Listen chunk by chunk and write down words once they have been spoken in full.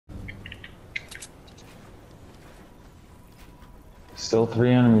Still 3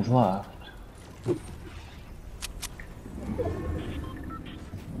 enemies left.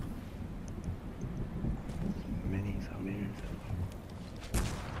 Minis out here.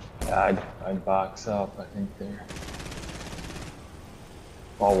 Yeah, I'd box up, I think there.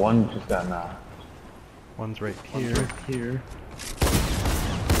 Oh, one just got knocked. One's right here.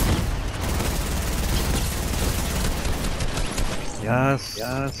 Yes.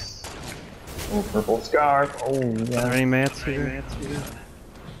 Oh, purple scar. Oh, Are yeah. there any mats here?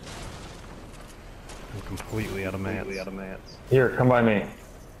 I'm completely out of mats. Here, come by me.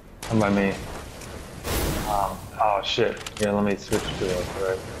 Come by me. Oh shit. Here, let me switch to it.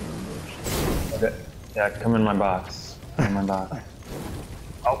 Right. Okay. Yeah, come in my box. Come in my box.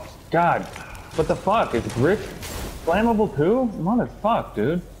 Oh, God. What the fuck? Is Rick flammable too? Motherfuck,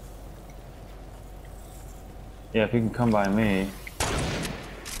 dude. Yeah, if you can come by me,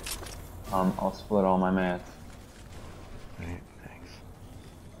 I'll split all my mats. Alright, thanks.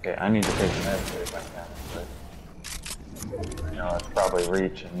 Okay, I need to take the mats if I can, but I know it's probably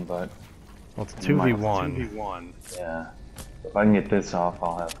reaching, but Well, it's 2v1. yeah. If I can get this off,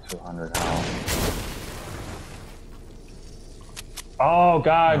 I'll have 200 health. Oh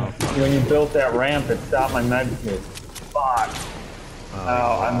God! When you built that ramp, it stopped my med kit. Fuck!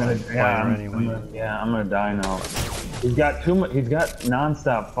 Oh, I'm gonna die now. He's got too much. He's got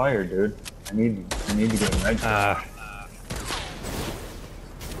non-stop fire, dude. I need to get a med kit.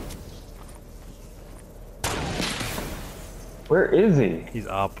 Where is he? He's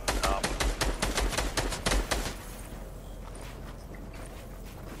up.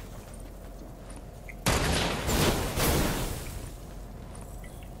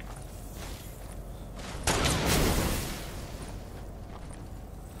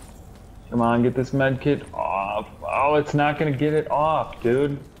 Come on, get this med kit off. Oh, it's not gonna get it off,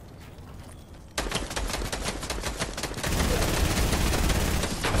 dude.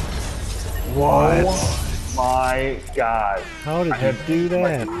 What? Oh my God. How did you do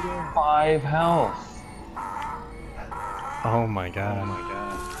that? 5 health. Oh my God.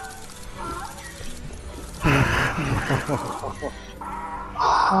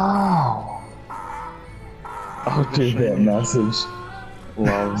 Oh. Oh, dude, that message.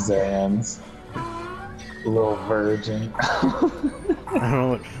 Love Zans. Little virgin. I don't know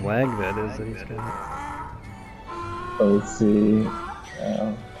what flag that is that he's got. Let's see.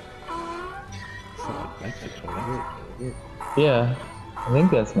 It's not Mexico, is it? Yeah, I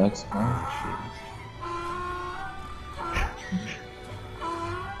think that's Mexico. Oh,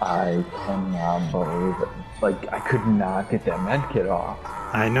 I cannot believe it. Like, I could not get that med kit off.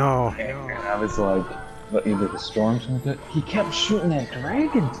 I know. And I was like, what, either the storm's gonna do it? He kept shooting that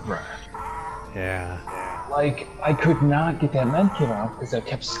dragon's breath. Yeah. Like, I could not get that med kit off because I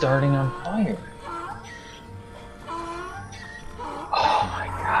kept starting on fire. Oh my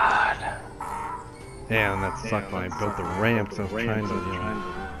God. Yeah, and that sucked when I built the ramp, so I was trying to,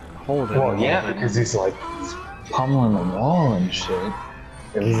 hold it. Well, yeah, because he's pummeling the wall and shit.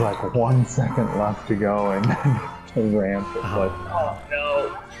 It was like 1 second left to go, and then the ramp was like, oh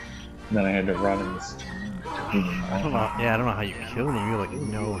no. And then I had to run in the storm. I don't know how you killed him. You had like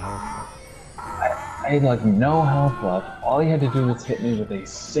no health. I had like no health left. All he had to do was hit me with a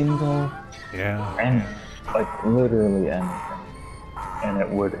single, and like literally anything, and it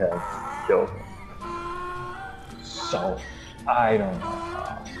would have killed him. So I don't know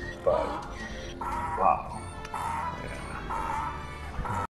how, but wow.